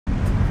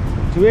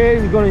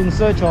Today we're going in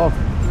search of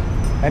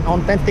an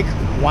authentic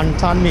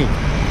Wanton Mee,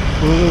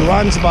 who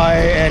runs by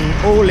an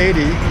old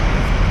lady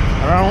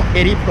around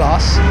 80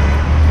 plus.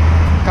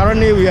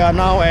 Currently we are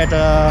now at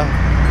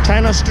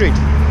China Street.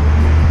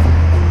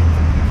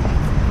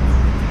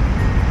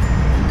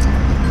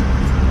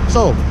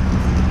 So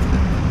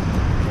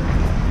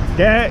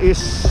there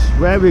is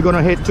where we're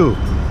gonna head to,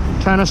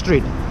 China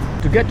Street.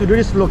 To get to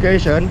this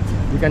location,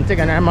 you can take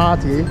an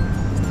MRT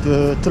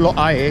to Telok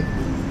Air,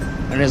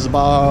 and it's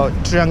about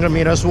 300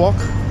 meters walk,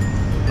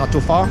 not too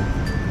far.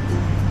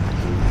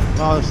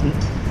 Now this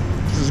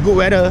is good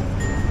weather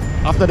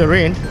after the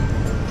rain.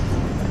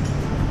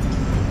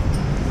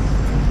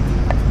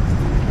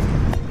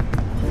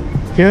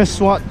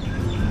 Here's what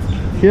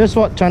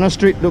China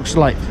Street looks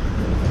like.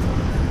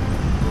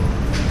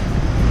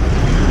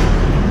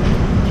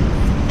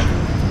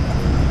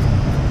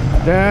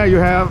 There you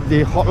have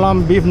the hot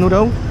lamb beef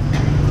noodle.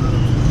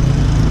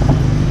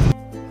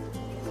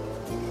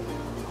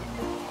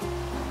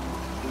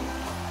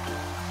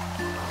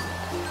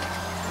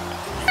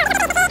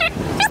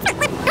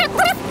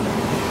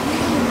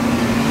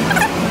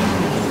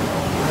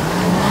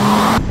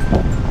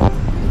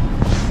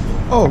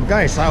 Oh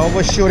guys, I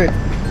overshoot it.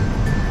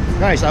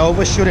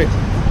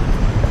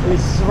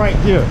 It's right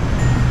here.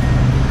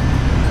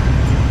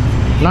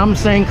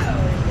 Seng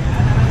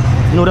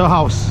Noodle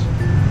House.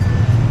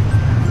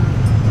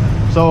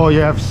 So you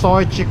have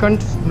soy chicken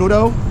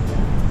noodle,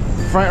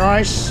 fried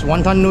rice,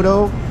 wonton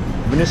noodle,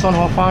 venison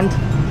hor fun,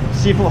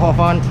 seafood hor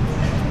fun,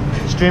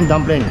 shrimp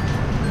dumpling.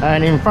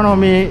 And in front of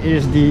me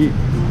is the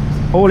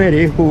old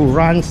lady who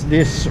runs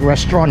this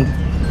restaurant.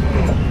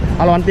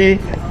 Hello auntie.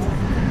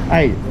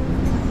 哎，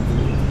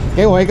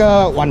给我一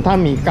个碗汤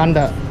米干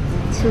的。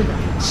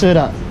吃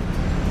的。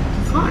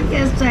哦，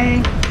也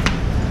是。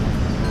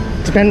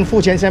这边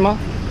付钱先吗？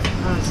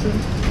是。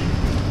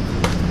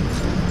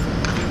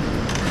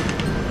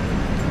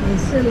你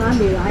是哪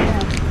里来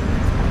的？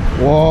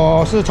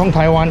我是从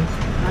台湾。台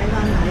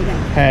湾来的。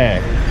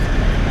嘿。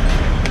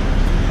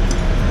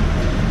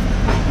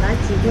来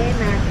几天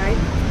呢？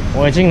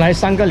我已经来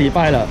3个礼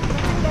拜了。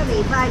3个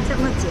礼拜这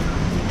么久？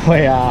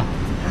对啊。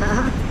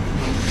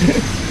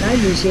来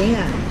旅行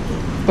啊？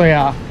对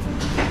啊。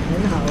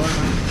很好啊。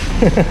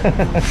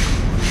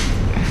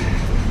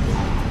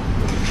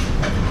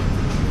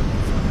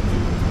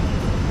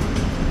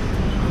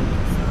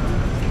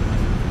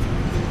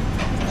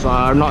So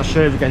I'm not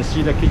sure if you can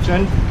see the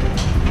kitchen.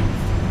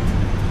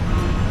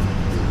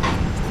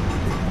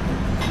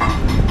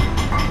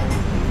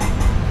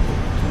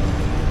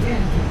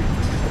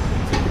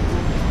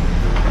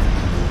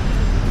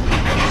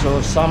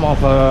 So some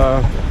of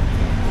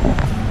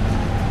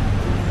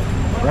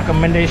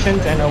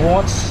recommendations and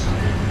awards.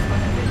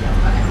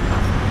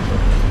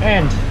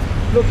 And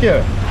look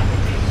here,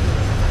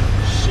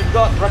 she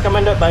got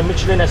recommended by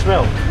Michelin as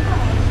well.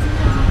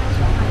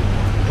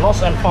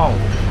 Lost and found.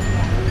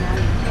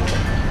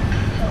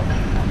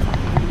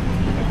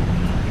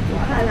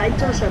 拍来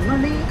做什么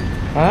呢？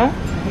啊？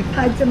你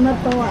拍这么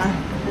多啊？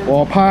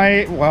我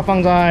要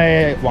放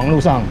在网络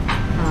上，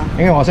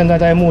因为我现在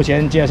在目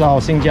前介绍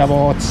新加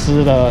坡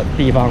吃的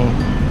地方，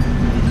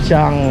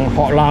像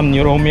hot lamb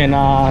牛肉面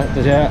啊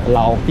这些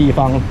老地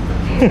方。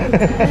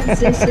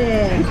谢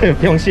谢。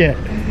不用谢。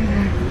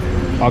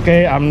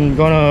Okay, I'm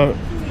gonna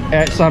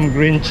add some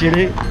green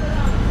chili.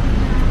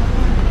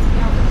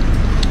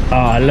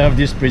 I love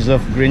this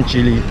preserved green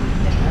chili.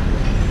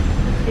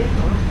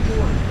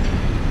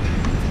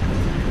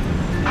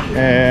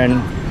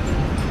 And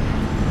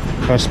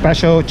a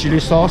special chili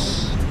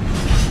sauce.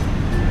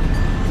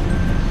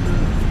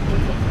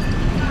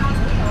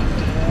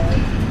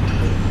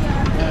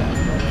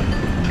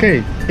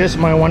 Okay, here's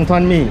my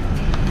wonton mee.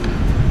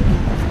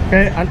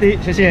 Okay, auntie,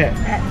 谢谢。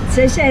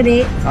谢谢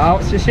你。好，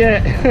谢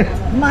谢。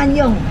慢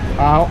用。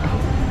好。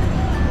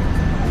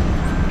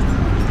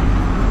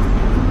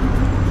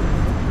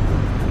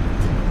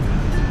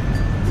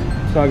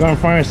So I'm gonna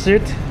find a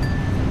seat.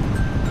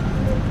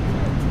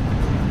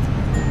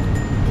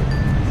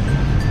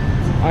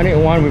 I need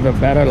one with a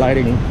better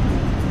lighting.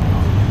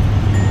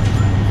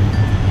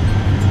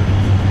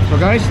 So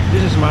guys,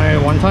 this is my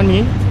wonton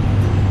mee.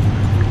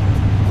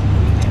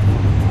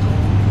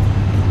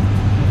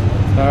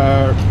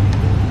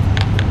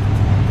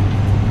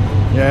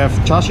 You have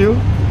char siu,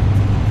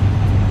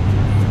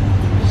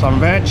 some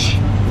veg,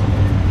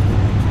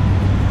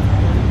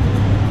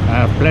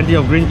 plenty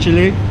of green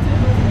chili,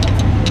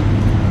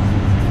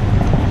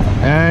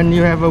 and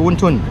you have a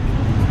wonton.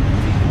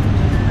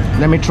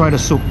 Let me try the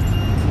soup.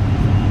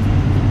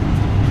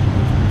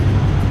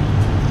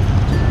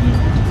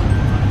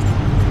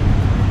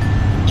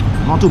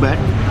 Not too bad.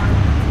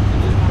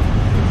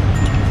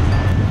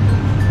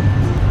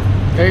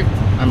 Okay,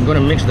 I'm gonna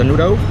mix the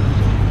noodle.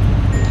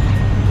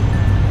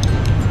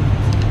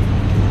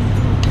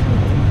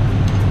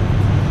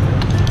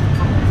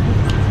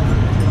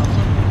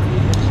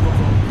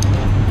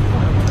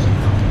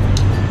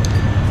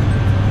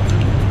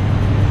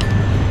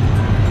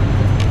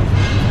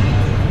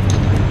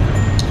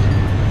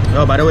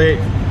 Oh, by the way,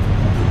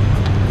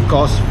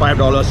 costs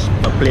 $5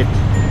 per plate.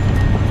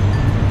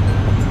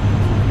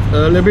 A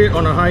little bit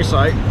on the high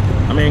side.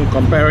 I mean,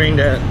 comparing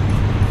the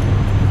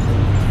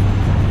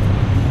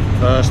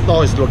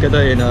store is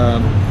located in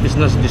a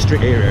business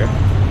district area.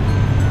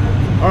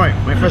 Alright,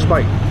 my first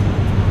bite.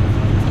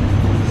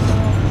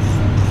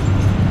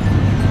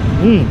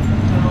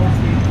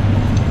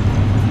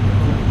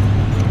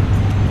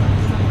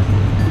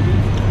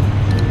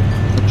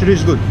 Actually,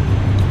 it's good.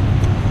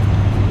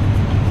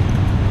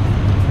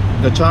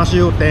 The char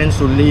siu tends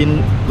to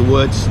lean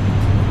towards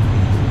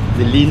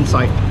the lean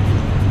side.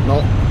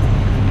 Not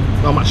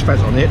much fat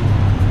on it.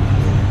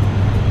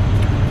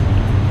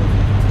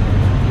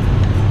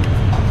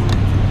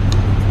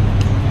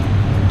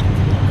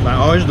 Like I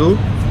always do,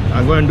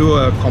 I'm going to do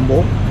a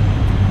combo.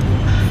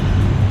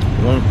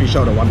 I'm going to fish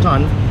out the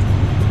wonton.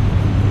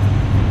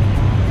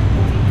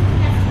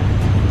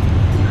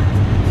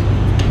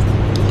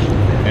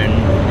 And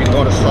we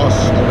got the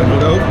sauce of the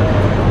noodle.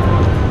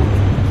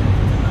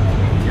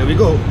 Here we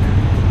go.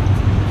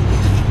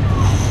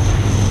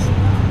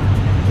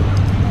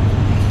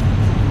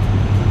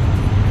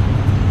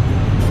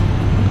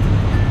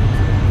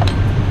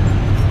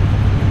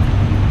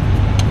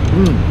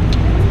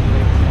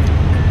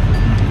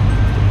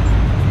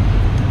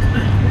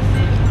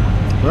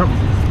 Yep.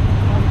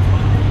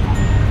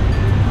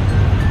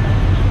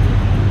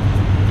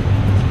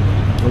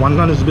 The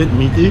wonton is a bit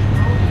meaty.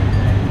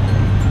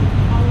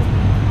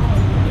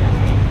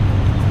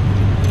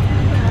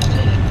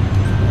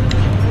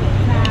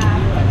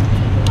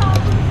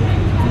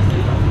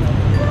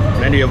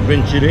 Plenty of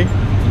green chili.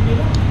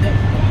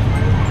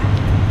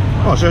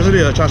 Oh,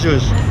 seriously, the char siu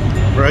is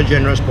very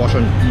generous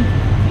portion.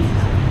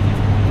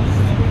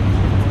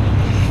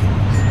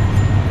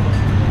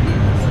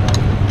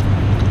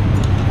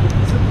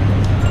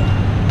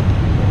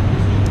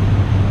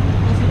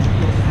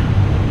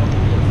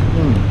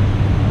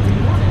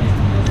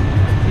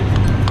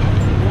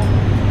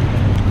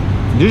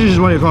 This is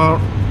what you call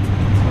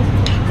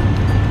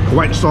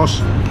white sauce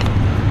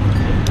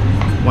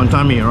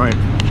Wanton Mee, right?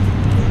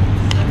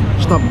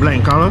 It's not black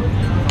in color.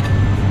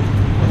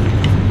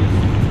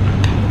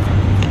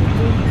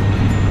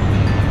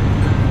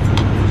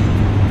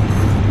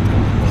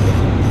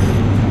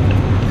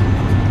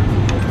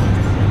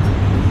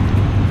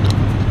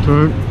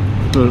 Turn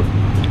to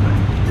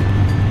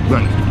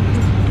right.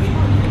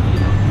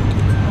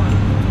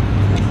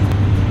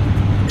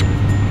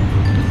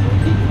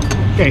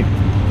 Okay.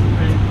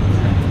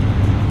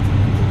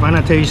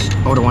 Final taste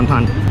of the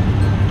wonton.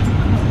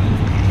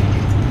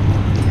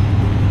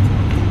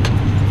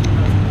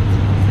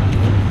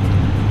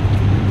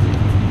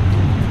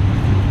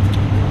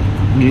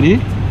 Meaty.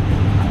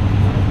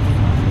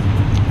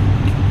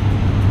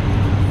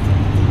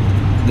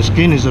 The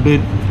skin is a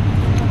bit,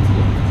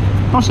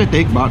 not say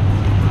thick, but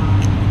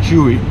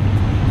chewy.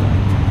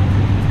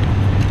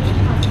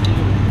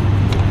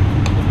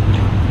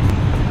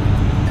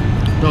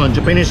 No,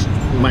 Japanese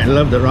might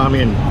love the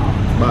ramen,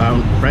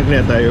 but frankly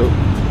I tell you,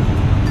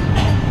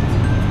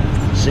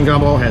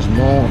 Singapore has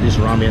more of this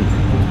ramen.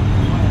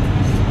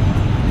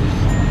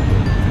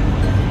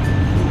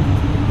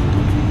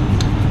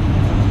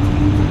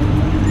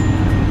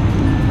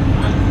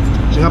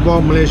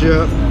 Singapore,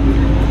 Malaysia,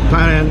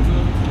 Thailand,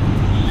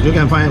 you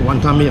can find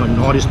Wanton Mee in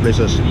all these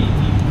places.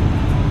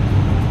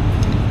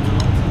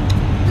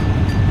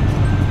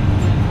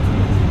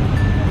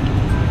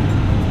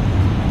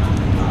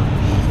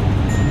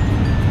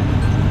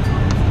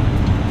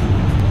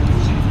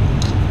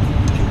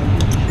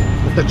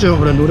 The texture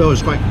of the noodle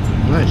is quite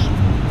nice.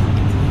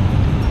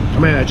 I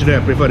mean, actually I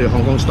prefer the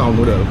Hong Kong style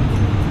noodle.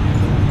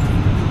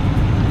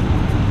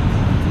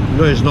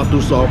 Noodle is not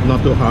too soft,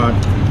 not too hard.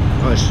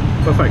 Oh, it's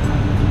perfect.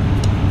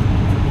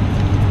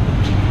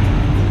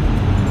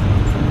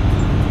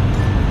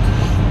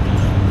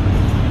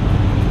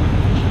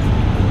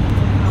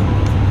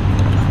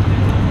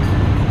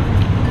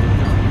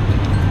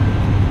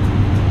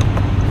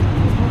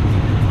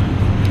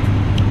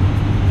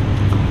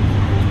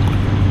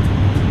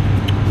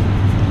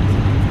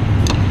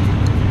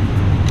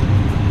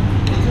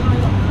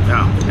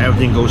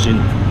 Everything goes in.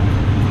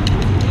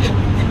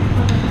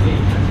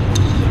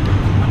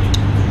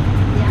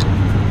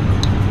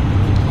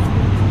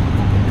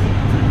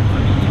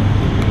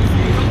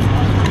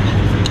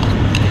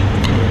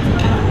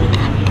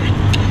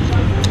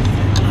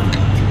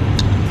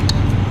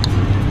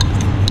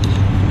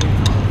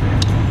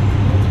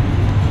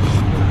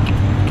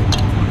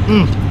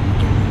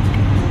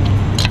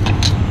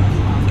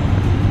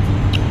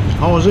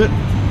 How was it?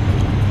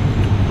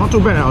 Not too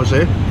bad, I would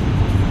say.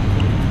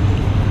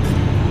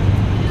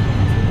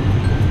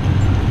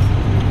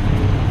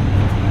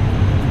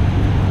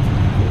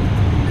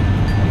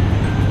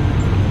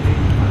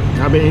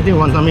 I've been eating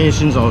Wanton Mee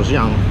since I was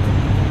young,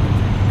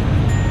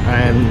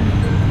 and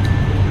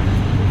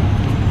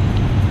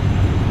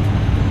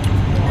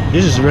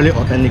this is really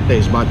authentic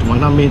taste, but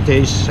Wanton Mee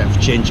tastes have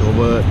changed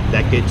over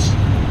decades.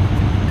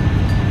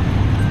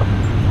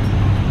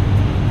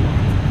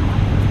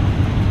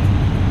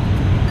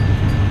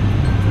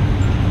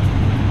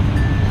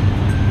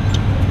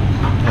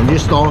 And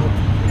this store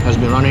has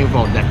been running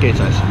for decades.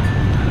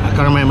 I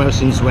can't remember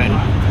since when.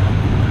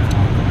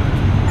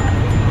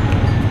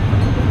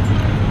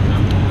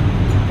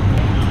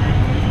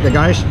 Okay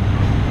guys,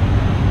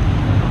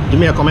 give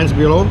me a comments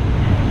below.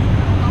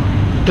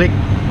 Click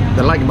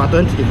the like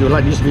button if you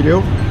like this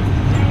video.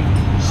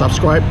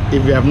 Subscribe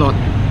if you have not.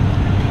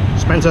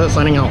 Spencer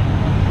signing out.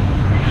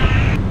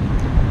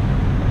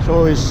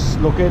 So it's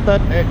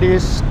located at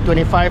this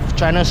 25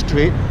 China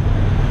Street,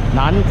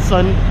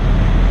 Nansen.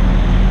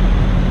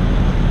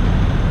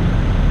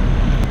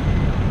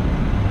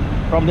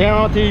 From the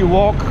MRT you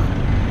walk,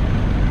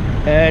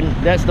 and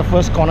that's the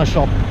first corner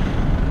shop.